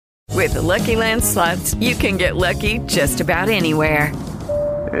With the Lucky Land Slots, you can get lucky just about anywhere.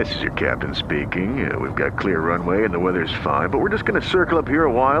 This is your captain speaking. We've got clear runway and the weather's fine, but we're just going to circle up here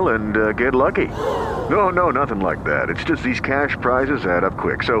a while and get lucky. No, nothing like that. It's just these cash prizes add up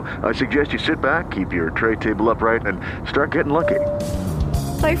quick. So I suggest you sit back, keep your tray table upright, and start getting lucky.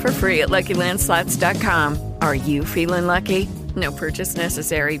 Play for free at LuckyLandSlots.com. Are you feeling lucky? No purchase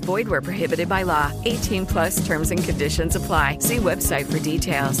necessary. Void where prohibited by law. 18 plus terms and conditions apply. See website for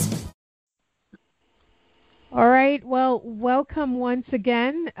details. All right. Well, welcome once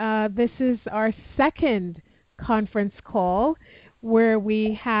again. This is our second conference call where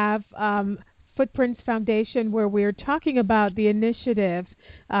we have Footprints Foundation, where we're talking about the initiative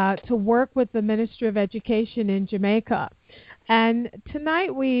to work with the Ministry of Education in Jamaica. And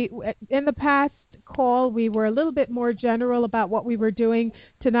tonight, in the past call, we were a little bit more general about what we were doing.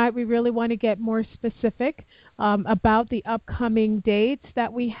 Tonight, we really want to get more specific about the upcoming dates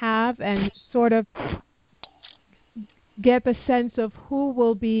that we have and sort of get the sense of who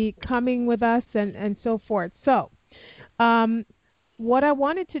will be coming with us and so forth. So what I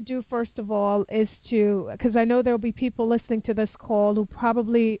wanted to do first of all is because I know there will be people listening to this call who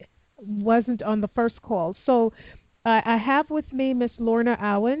probably wasn't on the first call. So I have with me Miss Lorna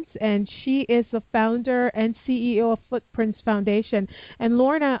Owens, and she is the founder and CEO of Footprints Foundation. And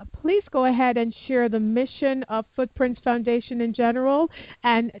Lorna, please go ahead and share the mission of Footprints Foundation in general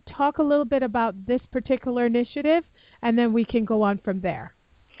and talk a little bit about this particular initiative, and then we can go on from there.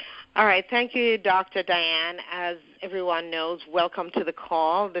 All right. Thank you, Dr. Diane. As everyone knows, welcome to the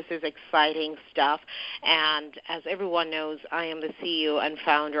call. This is exciting stuff. And as everyone knows, I am the CEO and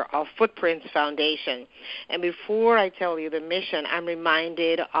founder of Footprints Foundation. And before I tell you the mission, I'm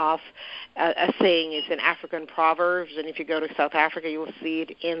reminded of a saying. It's in African Proverbs, and if you go to South Africa, you'll see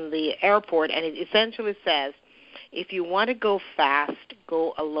it in the airport. And it essentially says, if you want to go fast,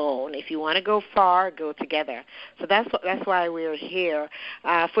 go alone. If you want to go far, go together. So that's why we're here.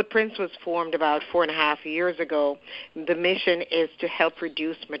 Footprints was formed about 4.5 years ago. The mission is to help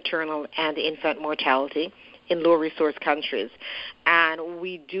reduce maternal and infant mortality in low-resource countries. And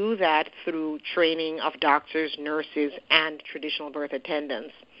we do that through training of doctors, nurses, and traditional birth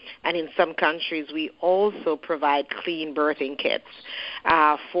attendants. And in some countries, we also provide clean birthing kits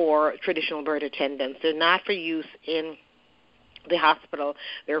for traditional birth attendants. They're not for use in the hospital.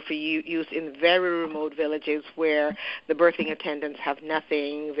 They're for use in very remote villages where the birthing attendants have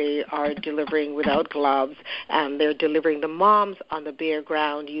nothing. They are delivering without gloves, and they're delivering the moms on the bare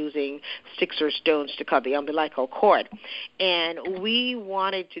ground using sticks or stones to cut the umbilical cord. And we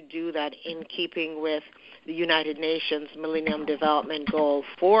wanted to do that in keeping with the United Nations Millennium Development Goal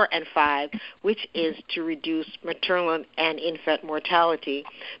 4 and 5, which is to reduce maternal and infant mortality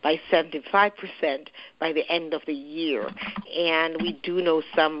by 75% by the end of the year. And we do know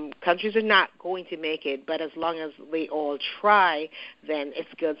some countries are not going to make it, but as long as they all try, then it's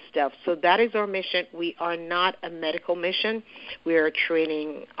good stuff. So that is our mission. We are not a medical mission. We are a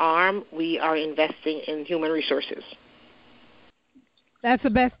training arm. We are investing in human resources. That's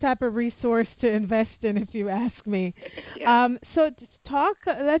the best type of resource to invest in, if you ask me. Yeah.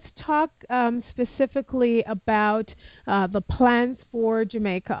 Let's talk specifically about the plans for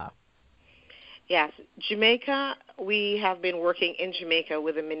Jamaica. Yes, Jamaica, we have been working in Jamaica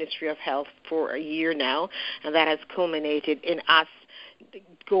with the Ministry of Health for a year now, and that has culminated in us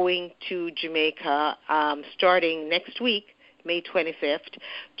going to Jamaica starting next week, May 25th,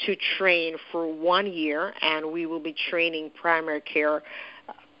 to train for 1 year, and we will be training primary care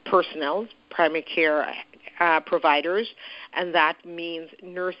personnel, primary care providers, and that means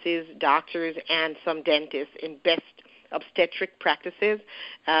nurses, doctors, and some dentists in best obstetric practices,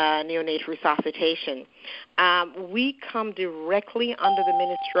 neonatal resuscitation. We come directly under the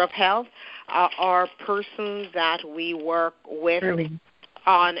Ministry of Health. Our person that we work with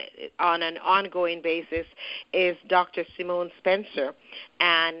on an ongoing basis is Dr. Simone Spencer,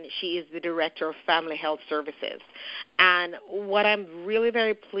 and she is the Director of Family Health Services. And what I'm really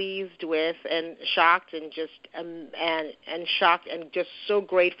very pleased with and shocked and just so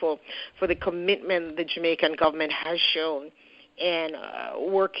grateful for the commitment the Jamaican government has shown in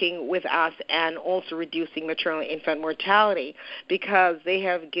working with us and also reducing maternal infant mortality, because they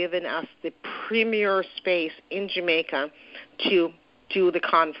have given us the premier space in Jamaica to do the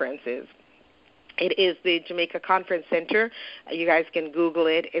conferences. It is the Jamaica Conference Center. You guys can Google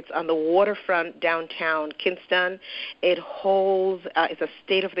it. It's on the waterfront downtown Kingston. It holds, it's a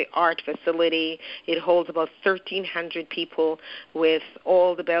state-of-the-art facility. It holds about 1,300 people with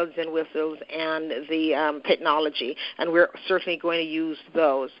all the bells and whistles and the technology, and we're certainly going to use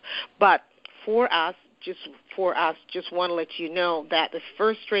those. But for us just want to let you know that the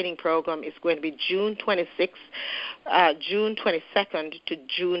first training program is going to be June 22nd to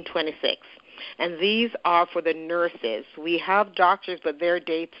June 26th. And these are for the nurses. We have doctors, but their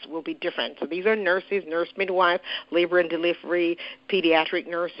dates will be different. So these are nurses, nurse midwife, labor and delivery, pediatric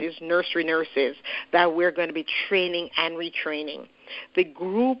nurses, nursery nurses that we're going to be training and retraining. The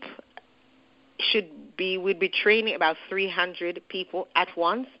group we'd be training about 300 people at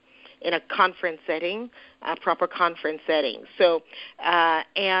once in a conference setting, a proper conference setting. So,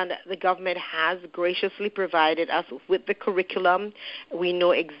 and the government has graciously provided us with the curriculum. We know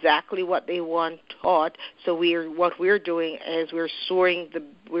exactly what they want taught. So what we're doing is we're sourcing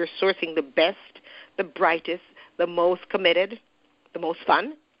the best, the brightest, the most committed, the most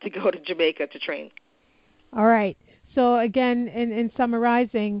fun to go to Jamaica to train. All right. So again, in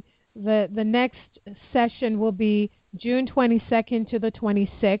summarizing, the next session will be June 22nd to the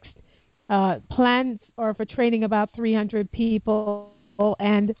 26th. Plans are for training about 300 people,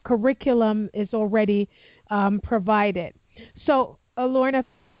 and curriculum is already provided. So, Lorna,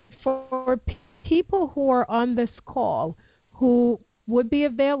 for people who are on this call who would be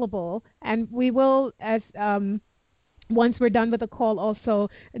available, and we will, as once we're done with the call, also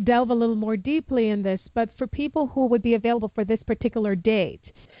delve a little more deeply in this, but for people who would be available for this particular date.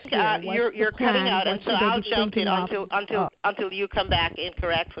 You're cutting out, and so I'll jump in until you come back in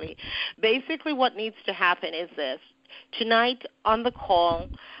correctly. Basically, what needs to happen is this. Tonight on the call,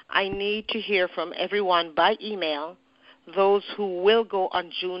 I need to hear from everyone by email, those who will go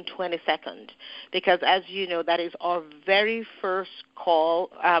on June 22nd, because as you know, that is our very first call,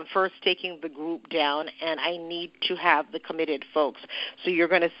 first taking the group down, and I need to have the committed folks. So you're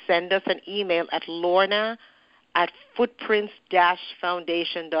going to send us an email at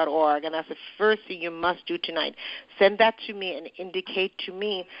lorna@footprints-foundation.org, and that's the first thing you must do tonight. Send that to me and indicate to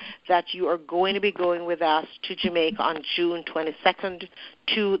me that you are going to be going with us to Jamaica on June 22nd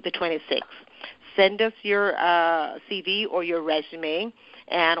to the 26th. Send us your CV or your resume,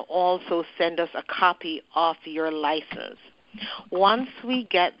 and also send us a copy of your license. Once we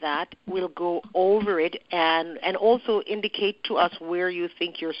get that, we'll go over it and also indicate to us where you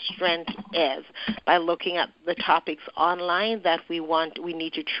think your strength is by looking at the topics online that we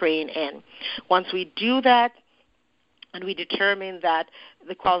need to train in. Once we do that, and we determine that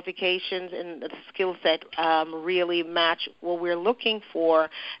the qualifications and the skill set really match what we're looking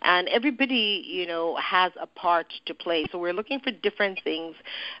for, and everybody, has a part to play. So we're looking for different things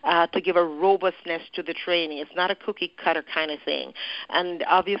to give a robustness to the training. It's not a cookie-cutter kind of thing. And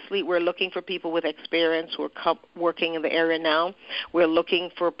obviously, we're looking for people with experience who are working in the area now. We're looking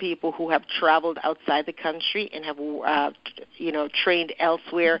for people who have traveled outside the country and have, trained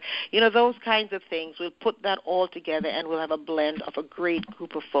elsewhere. Those kinds of things. We'll put that all together, and we'll have a blend of a great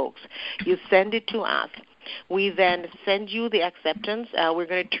group of folks. You send it to us. We then send you the acceptance. We're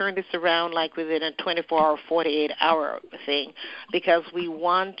going to turn this around like within a 24 or 48-hour thing, because we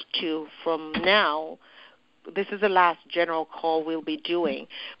want to, from now, this is the last general call we'll be doing.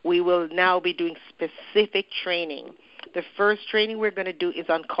 We will now be doing specific training. The first training we're going to do is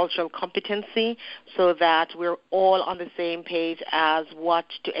on cultural competency, so that we're all on the same page as what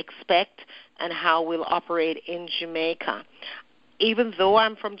to expect and how we'll operate in Jamaica. Even though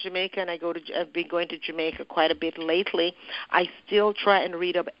I'm from Jamaica and I've been going to Jamaica quite a bit lately, I still try and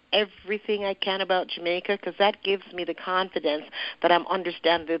read up everything I can about Jamaica, because that gives me the confidence that I'm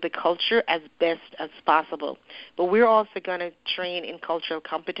understanding the culture as best as possible. But we're also going to train in cultural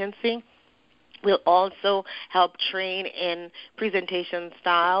competency. We'll also help train in presentation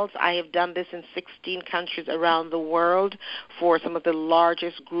styles. I have done this in 16 countries around the world for some of the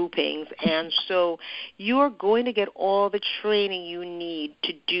largest groupings. And so you're going to get all the training you need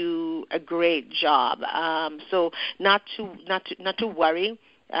to do a great job. So not to worry.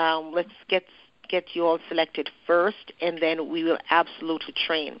 Let's get you all selected first, and then we will absolutely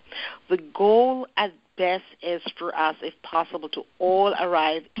train. The goal at best is for us, if possible, to all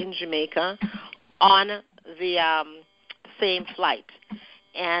arrive in Jamaica on the same flight.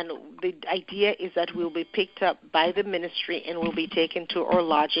 And the idea is that we'll be picked up by the ministry and we'll be taken to our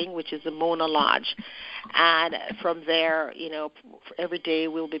lodging, which is the Mona Lodge. And from there, every day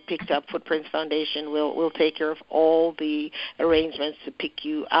we'll be picked up. Footprints Foundation will take care of all the arrangements to pick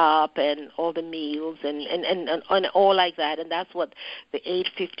you up and all the meals and all like that. And that's what the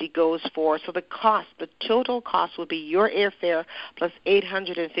 $850 goes for. So the total cost will be your airfare plus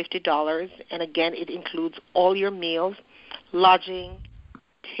 $850. And again, it includes all your meals, lodging,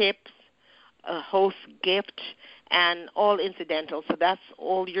 tips, a host gift, and all incidental. So that's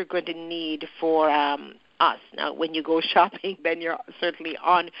all you're going to need for us. Now, when you go shopping, then you're certainly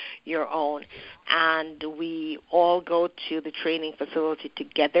on your own. And we all go to the training facility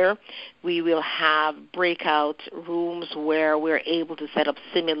together. We will have breakout rooms where we're able to set up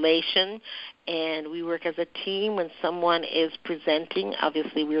simulation, and we work as a team. When someone is presenting,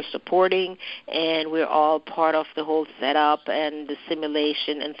 obviously we're supporting, and we're all part of the whole setup and the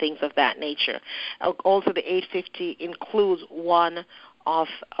simulation and things of that nature. Also, the 850 includes one of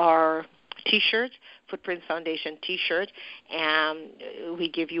our T-shirts, Footprints Foundation T-shirt, and we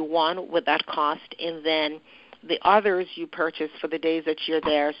give you one with that cost, and then the others you purchase for the days that you're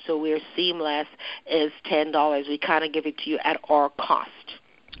there, so we're seamless, is $10. We kind of give it to you at our cost.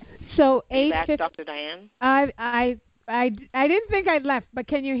 So $850. Dr. Diane? I didn't think I'd left, but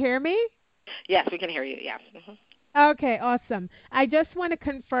can you hear me? Yes, we can hear you, yes. Mm-hmm. Okay, awesome. I just want to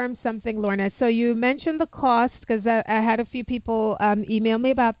confirm something, Lorna. So you mentioned the cost, because I had a few people email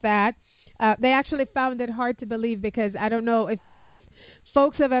me about that. They actually found it hard to believe, because I don't know if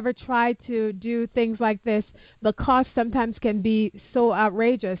folks have ever tried to do things like this. The cost sometimes can be so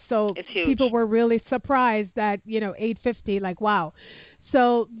outrageous. So people were really surprised that, $850, like, wow.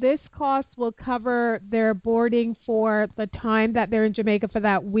 So this cost will cover their boarding for the time that they're in Jamaica for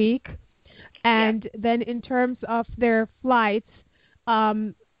that week. And then in terms of their flights,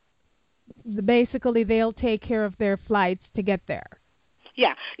 basically they'll take care of their flights to get there.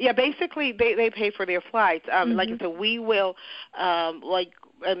 Yeah. Basically, they pay for their flights. Like I said, we will, like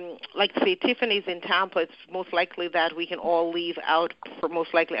say Tiffany's in Tampa. It's most likely that we can all leave out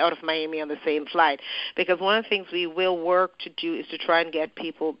of Miami on the same flight, because one of the things we will work to do is to try and get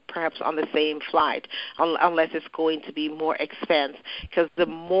people perhaps on the same flight, unless it's going to be more expense. Because the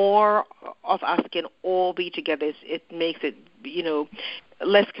more of us can all be together, it makes it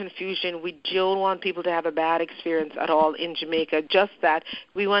less confusion. We don't want people to have a bad experience at all in Jamaica. Just that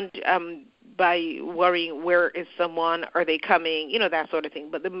we want, by worrying where is someone, are they coming, that sort of thing.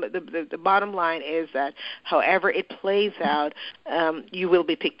 But the bottom line is that however it plays out, you will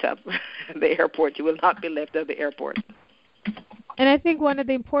be picked up at the airport. You will not be left at the airport. And I think one of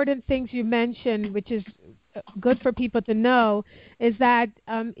the important things you mentioned, which is good for people to know, is that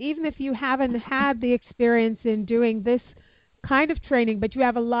even if you haven't had the experience in doing this kind of training, but you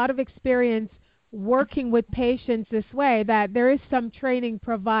have a lot of experience working with patients this way, that there is some training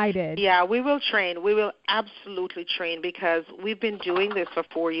provided. Yeah, we will train. We will absolutely train, because we've been doing this for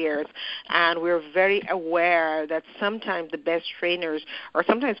 4 years, and we're very aware that sometimes the best trainers are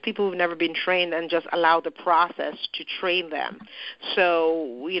sometimes people who've never been trained and just allow the process to train them.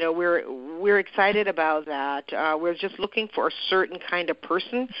 So, we're excited about that. We're just looking for a certain kind of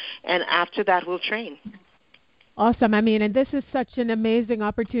person, and after that we'll train. Awesome. And this is such an amazing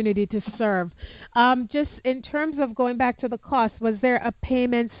opportunity to serve. Just in terms of going back to the cost, was there a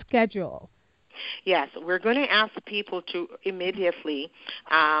payment schedule? Yes, we're going to ask people to immediately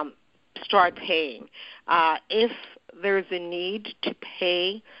start paying. If there's a need to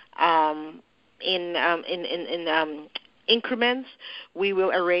pay in increments, we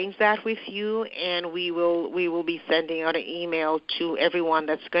will arrange that with you, and we will be sending out an email to everyone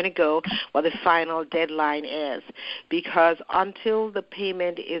that's going to go what the final deadline is, because until the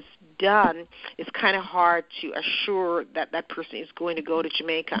payment is done, it's kind of hard to assure that that person is going to go to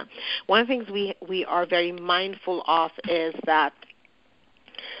Jamaica. One of the things we are very mindful of is that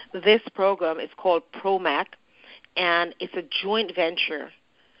this program is called PROMAC, and it's a joint venture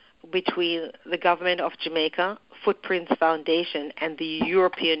between the government of Jamaica, Footprints Foundation, and the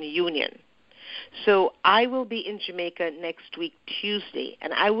European Union. So I will be in Jamaica next week, Tuesday,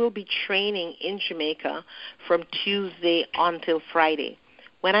 and I will be training in Jamaica from Tuesday until Friday.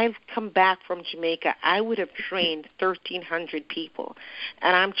 When I come back from Jamaica, I would have trained 1,300 people,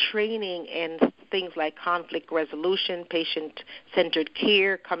 and I'm training in things like conflict resolution, patient-centered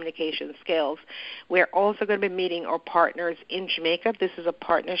care, communication skills. We're also going to be meeting our partners in Jamaica. This is a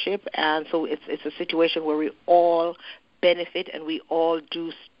partnership, and so it's a situation where we all benefit and we all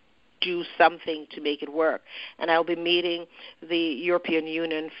do something to make it work. And I'll be meeting the European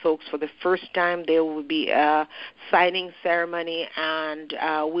Union folks for the first time. There will be a signing ceremony, and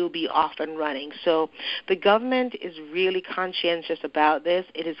we'll be off and running. So the government is really conscientious about this.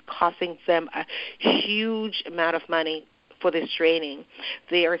 It is costing them a huge amount of money for this training.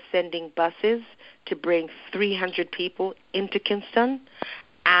 They are sending buses to bring 300 people into Kingston,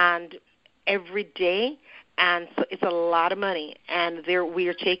 and every day. And so it's a lot of money, and we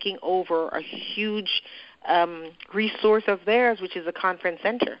are taking over a huge resource of theirs, which is a conference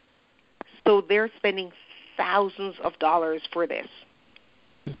center. So they're spending thousands of dollars for this.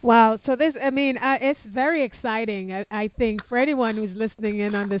 Wow. So it's very exciting, I think, for anyone who's listening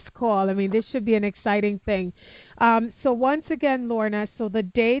in on this call. I mean, this should be an exciting thing. So once again, Lorna, so the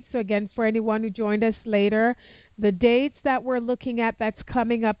dates, again, for anyone who joined us later, the dates that we're looking at that's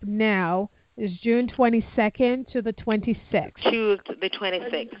coming up now is June 22nd to the 26th. To the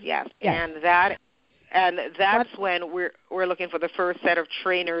 26th, yes. Yes. And that's when we're looking for the first set of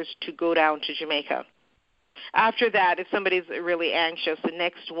trainers to go down to Jamaica. After that, if somebody's really anxious, the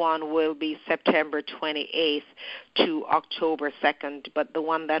next one will be September 28th to October 2nd. But the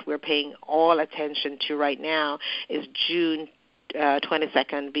one that we're paying all attention to right now is June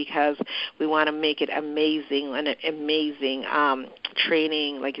 22nd, because we want to make it amazing, an amazing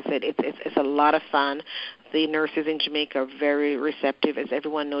training. Like you said, it's a lot of fun. The nurses in Jamaica are very receptive. As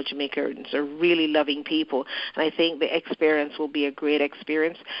everyone knows, Jamaicans are really loving people. And I think the experience will be a great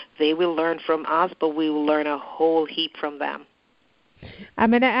experience. They will learn from us, but we will learn a whole heap from them.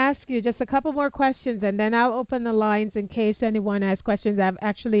 I'm going to ask you just a couple more questions, and then I'll open the lines in case anyone has questions. I've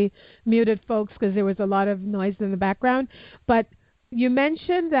actually muted folks because there was a lot of noise in the background. But you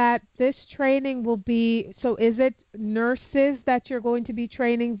mentioned that this training will be, so is it nurses that you're going to be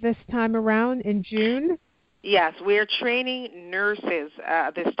training this time around in June? Yes, we're training nurses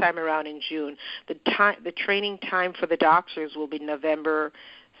this time around in June. The training time for the doctors will be November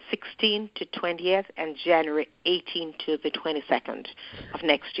 16th to 20th and January 18th to the 22nd of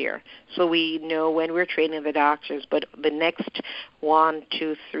next year. So we know when we're training the doctors, but the next 1,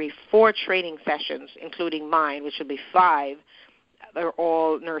 2, 3, 4 training sessions, including mine, which will be 5, they're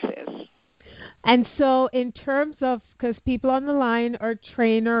all nurses. And so in terms of, because people on the line are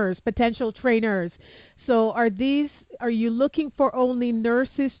trainers, potential trainers, so are you looking for only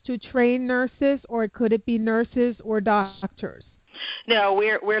nurses to train nurses, or could it be nurses or doctors? No,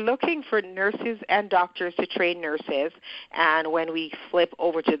 we're looking for nurses and doctors to train nurses, and when we flip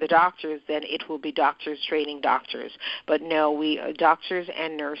over to the doctors, then it will be doctors training doctors. But no, doctors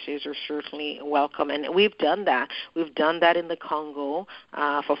and nurses are certainly welcome, and we've done that. We've done that in the Congo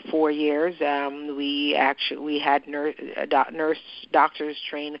for 4 years. We had doctors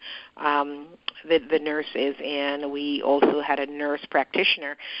train the nurses, and we also had a nurse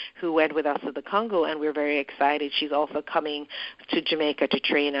practitioner who went with us to the Congo, and we're very excited. She's also coming to Jamaica to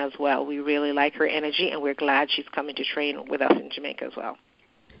train as well. We really like her energy, and we're glad she's coming to train with us in Jamaica as well.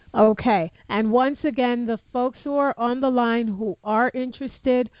 Okay. And once again, the folks who are on the line who are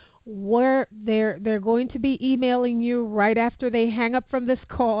interested, they're going to be emailing you right after they hang up from this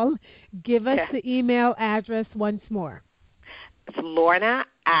call. Give us the email address once more. It's Lorna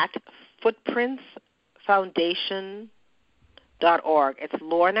at footprintsfoundation.org. It's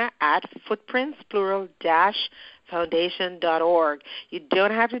Lorna at footprints, plural, foundation.org. You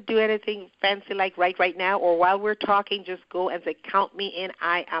don't have to do anything fancy like right now, or while we're talking, just go and say, count me in.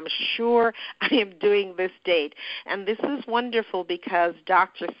 I am sure I am doing this date. And this is wonderful because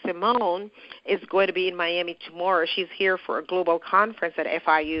Dr. Simone is going to be in Miami tomorrow. She's here for a global conference at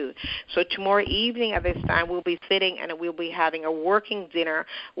FIU. So tomorrow evening at this time, we'll be sitting and we'll be having a working dinner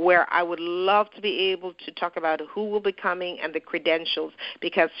where I would love to be able to talk about who will be coming and the credentials,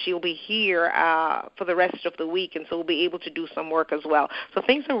 because she'll be here for the rest of the week, and so we'll be able to do some work as well. So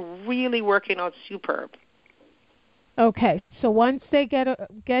things are really working out superb. Okay, so once they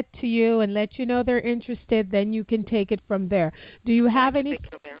get to you and let you know they're interested, then you can take it from there. Do you have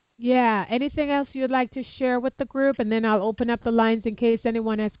anything else you'd like to share with the group? And then I'll open up the lines in case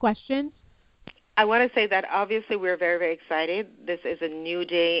anyone has questions. I want to say that obviously we're very, very excited. This is a new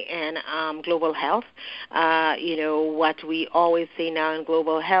day in global health. What we always say now in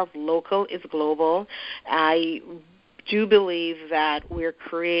global health, local is global. I do believe that we're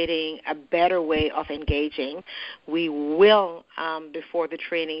creating a better way of engaging. We will, before the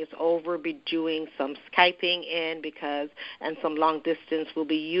training is over, be doing some Skyping and some long distance. We'll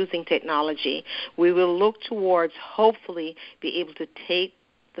be using technology. We will look towards hopefully be able to take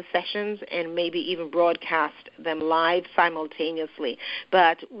the sessions and maybe even broadcast them live simultaneously.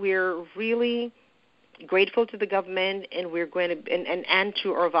 But we're really grateful to the government, and we're going to and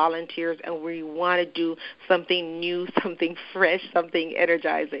to our volunteers, and we want to do something new, something fresh, something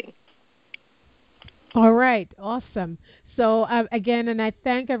energizing. All right, awesome. So again, and I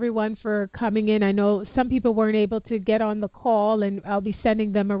thank everyone for coming in. I know some people weren't able to get on the call, and I'll be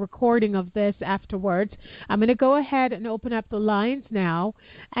sending them a recording of this afterwards. I'm going to go ahead and open up the lines now,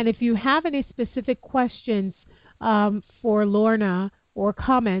 and if you have any specific questions for Lorna or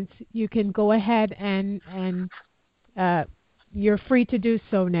comments, you can go ahead and you're free to do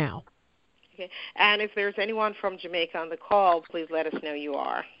so now. Okay. And if there's anyone from Jamaica on the call, please let us know you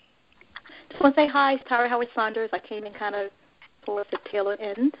are. Just want to say hi. It's Tara Howard Saunders. I came in kind of towards the tail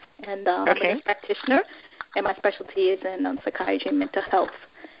end, and I'm a nurse practitioner, and my specialty is in psychiatry and mental health.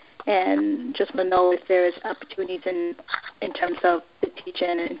 And just want to know if there is opportunities in terms of the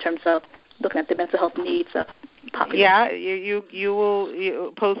teaching, in terms of looking at the mental health needs of population. Yeah, you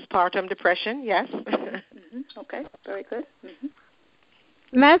will postpartum depression. Yes. Okay, very good.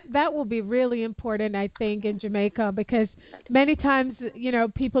 That will be really important, I think, in Jamaica, because many times,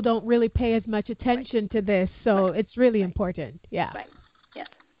 people don't really pay as much attention to this, so it's really important. Yeah. Right. Yes.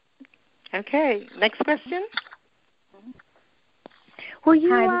 Okay. Next question. Well,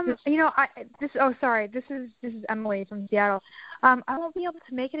 this is Emily from Seattle. I won't be able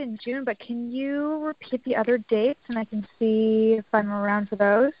to make it in June, but can you repeat the other dates, and I can see if I'm around for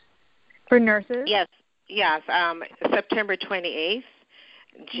those for nurses? Yes. September 28th,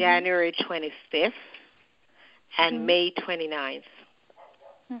 January 25th, and May 29th.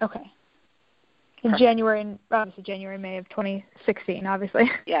 Okay. In January, May of 2016, obviously.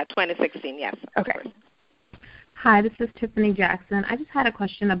 Yeah, 2016. Yes. Okay. Hi, this is Tiffany Jackson. I just had a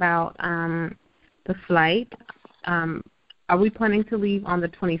question about the flight. Are we planning to leave on the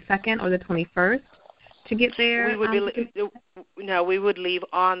 22nd or the 21st to get there? We would leave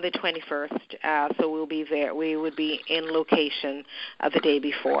on the 21st, so we'll be there. We would be in location the day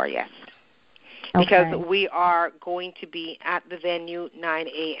before, yes. Okay. Because we are going to be at the venue 9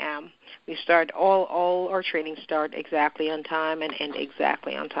 a.m. We start, all our training start exactly on time and end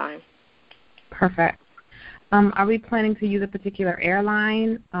exactly on time. Perfect. Are we planning to use a particular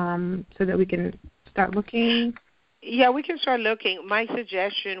airline so that we can start looking? Yeah, we can start looking. My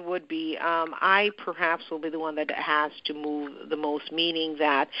suggestion would be I perhaps will be the one that has to move the most, meaning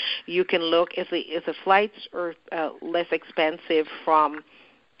that you can look if the flights are less expensive from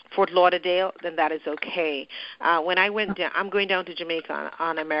Fort Lauderdale, then that is okay. When I went down, I'm going down to Jamaica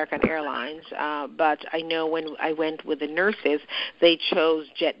on American Airlines, but I know when I went with the nurses, they chose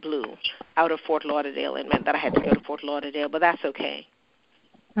JetBlue out of Fort Lauderdale. It meant that I had to go to Fort Lauderdale, but that's okay.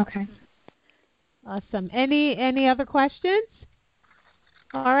 Okay. Awesome. Any other questions?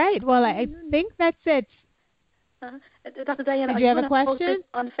 All right. Well, I think that's it. Dr. Diana, Did you have a question? Post it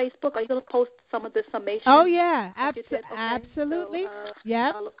on Facebook? Are you going to post some of the summation? Oh, yeah. Absolutely. So,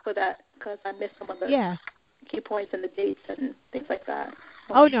 yeah. I'll look for that because I missed some of the key points and the dates and things like that.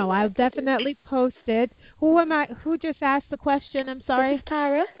 No, I'll definitely post it. Who just asked the question? I'm sorry.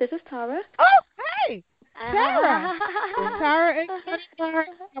 This is Tara. Oh, hey. Tara. Tara is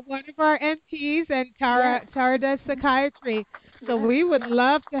one of our MPs, and Tara does psychiatry. So we would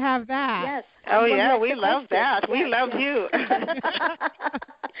love to have that. Yes. Oh, yeah, we love that. We love you.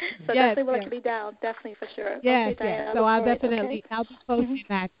 So definitely would like to be down, definitely for sure. Yes, okay, Diana, so I'll be posting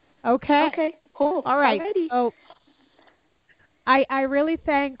that. Okay? Okay, cool. All right. Alrighty. So I really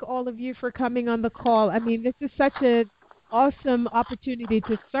thank all of you for coming on the call. I mean, this is such an awesome opportunity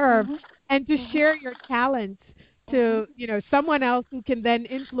to serve and to share your talents to someone else who can then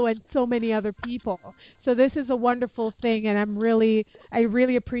influence so many other people. So this is a wonderful thing, and I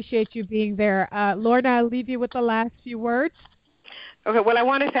really appreciate you being there. Lorna, I'll leave you with the last few words. Okay, well, I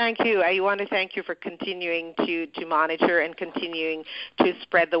want to thank you. I want to thank you for continuing to monitor and continuing to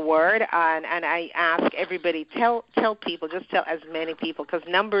spread the word. And I ask everybody, tell people, just tell as many people, because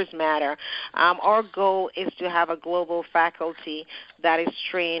numbers matter. Our goal is to have a global faculty that is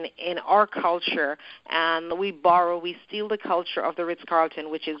trained in our culture, and we steal the culture of the Ritz-Carlton,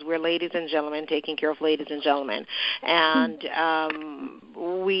 which is we're ladies and gentlemen, taking care of ladies and gentlemen. And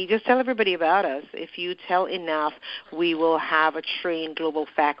we just tell everybody about us. If you tell enough, we will have a trained global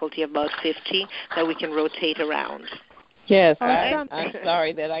faculty of about 50 that we can rotate around. Yes, I'm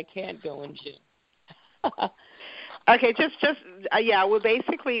sorry that I can't go in June. Okay, well,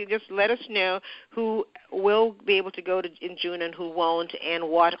 basically just let us know who will be able to go in June and who won't, and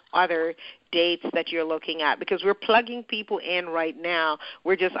what other dates that you're looking at, because we're plugging people in right now.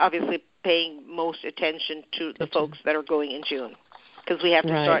 We're just obviously paying most attention to the folks that are going in June, because we have to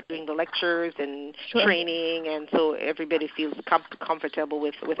start doing the lectures and training, and so everybody feels comfortable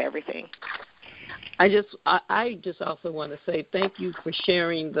with everything. I just also want to say thank you for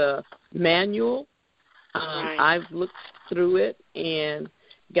sharing the manual. I've looked through it and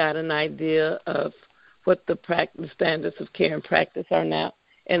got an idea of what the standards of care and practice are now,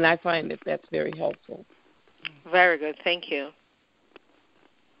 and I find that that's very helpful. Very good. Thank you.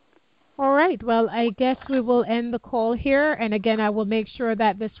 All right. Well, I guess we will end the call here. And again, I will make sure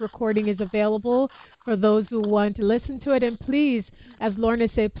that this recording is available for those who want to listen to it. And please, as Lorna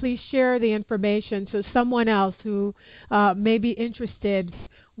said, please share the information so someone else who may be interested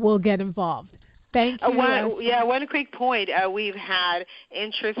will get involved. Thank you. One quick point. We've had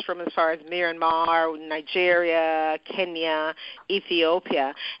interest from as far as Myanmar, Nigeria, Kenya,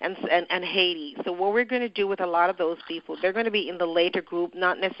 Ethiopia, and Haiti. So what we're going to do with a lot of those people, they're going to be in the later group,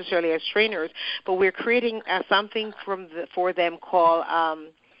 not necessarily as trainers, but we're creating something for them called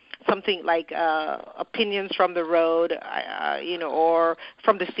something like opinions from the road, or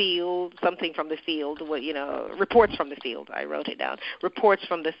from the field, something from the field, reports from the field. I wrote it down. Reports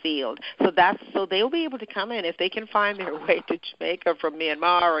from the field. So they'll be able to come in if they can find their way to Jamaica from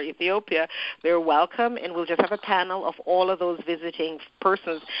Myanmar or Ethiopia. They're welcome, and we'll just have a panel of all of those visiting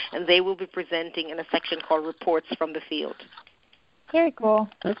persons, and they will be presenting in a section called Reports from the Field. Very cool.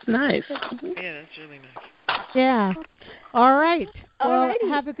 That's nice. Yeah, that's really nice. Yeah. All right. Well, Alrighty.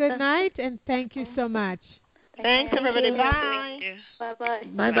 have a good night, and thank you so much. Thanks, everybody. Bye. Bye-bye.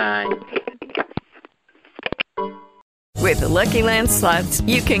 Bye-bye. With the Lucky Land Slots,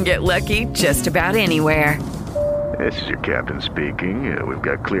 you can get lucky just about anywhere. This is your captain speaking. We've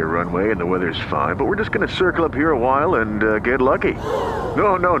got clear runway and the weather's fine, but we're just going to circle up here a while and get lucky.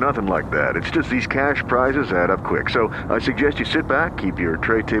 No, nothing like that. It's just these cash prizes add up quick. So I suggest you sit back, keep your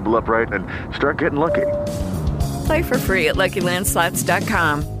tray table upright, and start getting lucky. Play for free at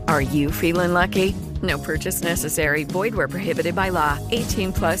LuckyLandSlots.com. Are you feeling lucky? No purchase necessary. Void where prohibited by law.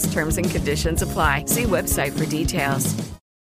 18+ terms and conditions apply. See website for details.